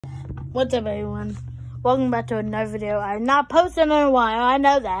What's up, everyone? Welcome back to another video. I'm not posting in a while, I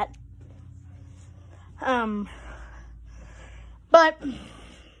know that. But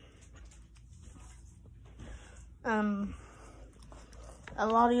a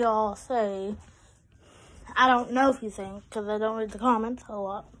lot of y'all say, I don't know if you think, because I don't read the comments a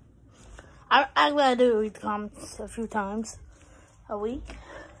lot. I do read the comments a few times a week.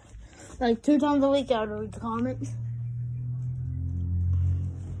 Like 2 times a week I would read the comments.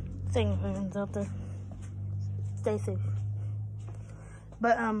 Thank fans out there. Stay safe.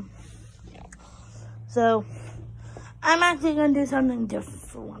 But, so, I'm actually going to do something different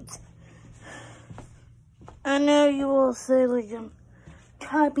for once. I know you will say, like, I'm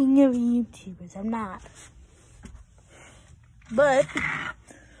copying other YouTubers. I'm not. But,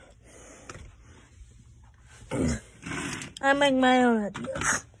 I make my own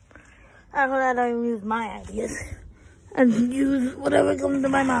ideas. I don't even use my ideas. I use whatever comes to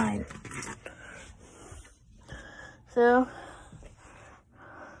my mind. So,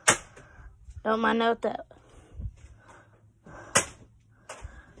 don't mind note that.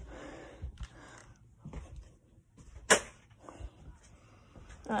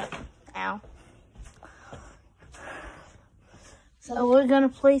 Alright, ow. So we're gonna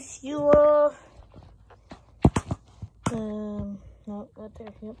place you nope, right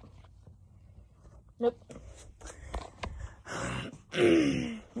there, yep. Nope.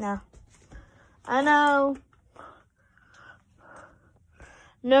 No. I know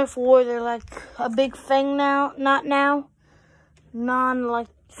Nerf Wars are like a big thing now. Not now. Non-like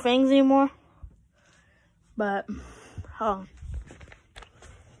things anymore. But, hold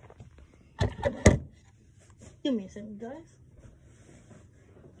on. Give me a second, guys.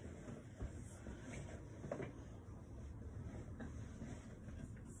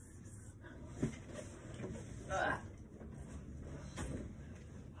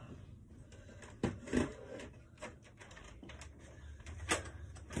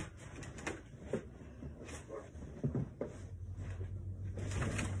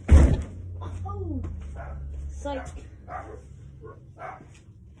 Psych.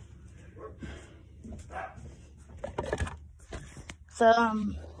 So,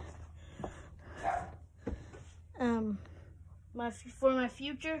 for my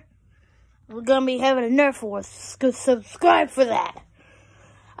future, we're gonna be having a Nerf Wars. Subscribe for that.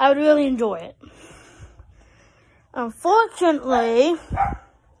 I would really enjoy it. Unfortunately,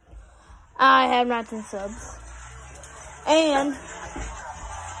 I have 19 subs, and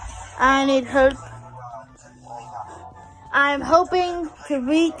I need help. I'm hoping to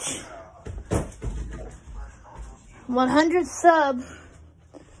reach 100 subs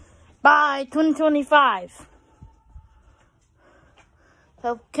by 2025.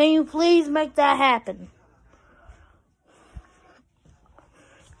 So can you please make that happen?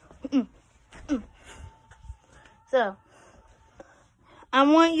 So, I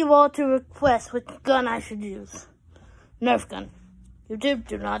want you all to request which gun I should use. Nerf gun. YouTube,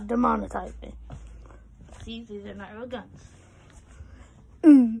 do not demonetize me. See, these are not real guns.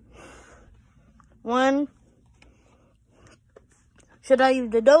 1. Should I use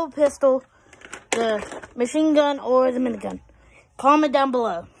the double pistol, the machine gun, or the minigun? Comment down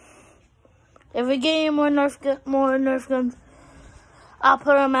below. If we get any more Nerf guns, I'll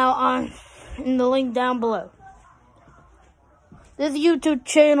put them out in the link down below. This YouTube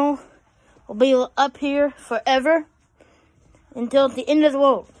channel will be up here forever until the end of the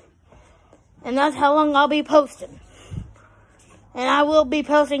world. And that's how long I'll be posting. And I will be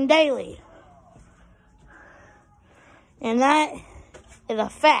posting daily. And that is a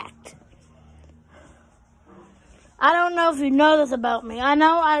fact. I don't know if you know this about me. I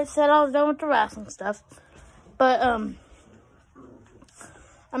know I said I was done with the wrestling stuff. But,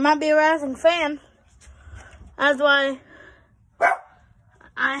 I might be a wrestling fan. That's why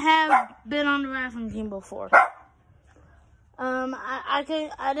I have been on the wrestling team before. I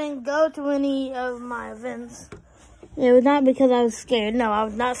didn't go to any of my events. It was not because I was scared. No, I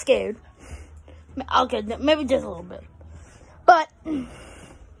was not scared. Okay, maybe just a little bit. But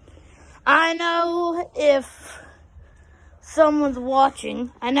I know if someone's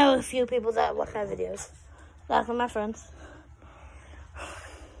watching, I know a few people that watch my videos. That's my friends.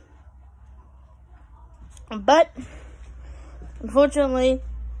 But unfortunately,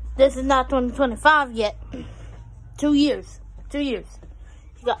 this is not 2025 yet. 2 years. 2 years.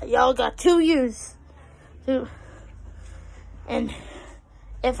 Y'all got 2 years to, and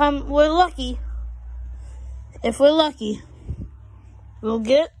if we're lucky, we'll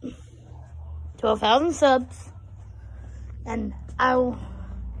get to 1,000 subs, and I will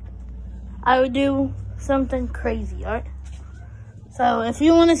do something crazy, alright? So if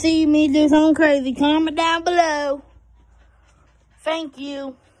you want to see me do something crazy, comment down below. Thank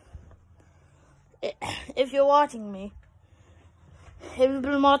you. If you're watching me. If you've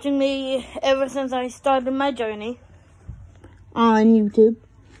been watching me ever since I started my journey on YouTube.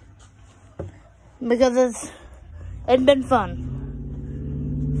 Because it's been fun.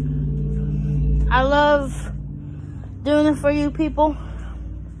 I love doing it for you people.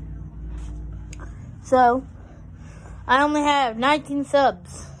 So, I only have 19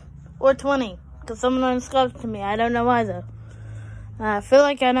 subs. Or 20. Because someone unsubscribed to me. I don't know why though. I feel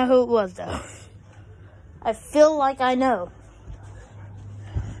like I know who it was though. I feel like I know.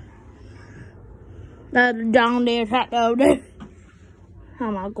 That's a John Deere tractor over there.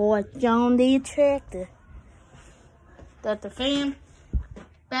 Oh my God, John Deere tractor. That's the fan,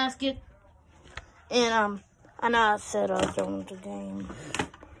 basket, and I know I said I was doing the game.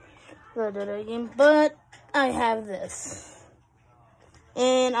 But I have this.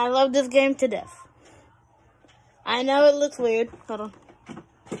 And I love this game to death. I know it looks weird. Hold on.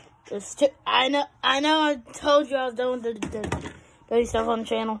 I know I told you I was doing the dirty stuff on the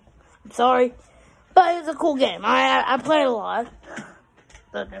channel. I'm sorry. But it's a cool game. I play it a lot.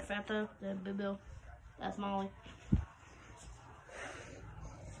 The Fatto, the Big Bill, that's Molly.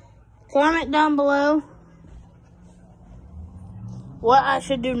 Comment down below what I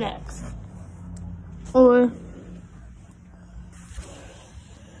should do next. Or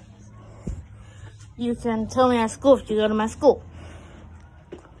you can tell me at school if you go to my school.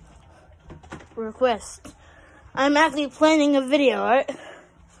 Request. I'm actually planning a video, alright?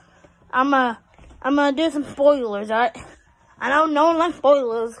 I'm gonna do some spoilers, alright? I know no one likes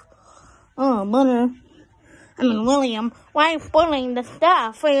spoilers. Oh, Mother. William, why are you spoiling the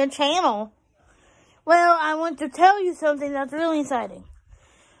stuff for your channel? Well, I want to tell you something that's really exciting.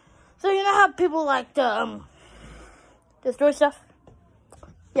 So you know how people like to, destroy stuff?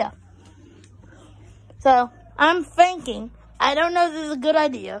 Yeah. So, I'm thinking, I don't know if this is a good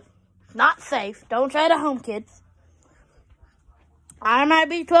idea. Not safe. Don't try it at home, kids. I might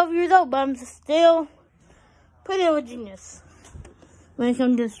be 12 years old, but I'm still pretty of a genius when it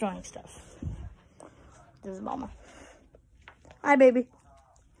comes to destroying stuff. This is Mama. Hi, baby.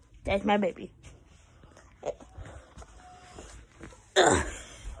 That's my baby.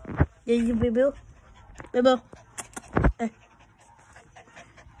 There you go, Baby Bill. Baby Bill.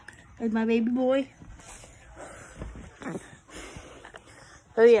 There's my baby boy.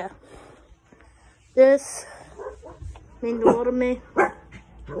 Oh, yeah. This means a lot to me.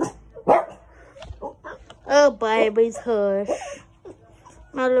 Oh, babies, hush.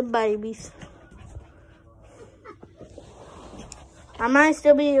 My little babies. I might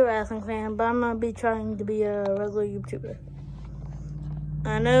still be a wrestling fan, but I'm going to be trying to be a regular YouTuber.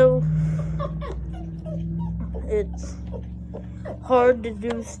 I know it's hard to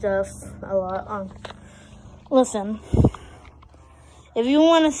do stuff a lot. Listen, if you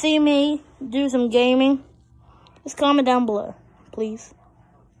want to see me do some gaming, just comment down below, please.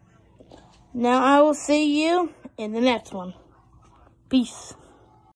 Now I will see you in the next one. Peace.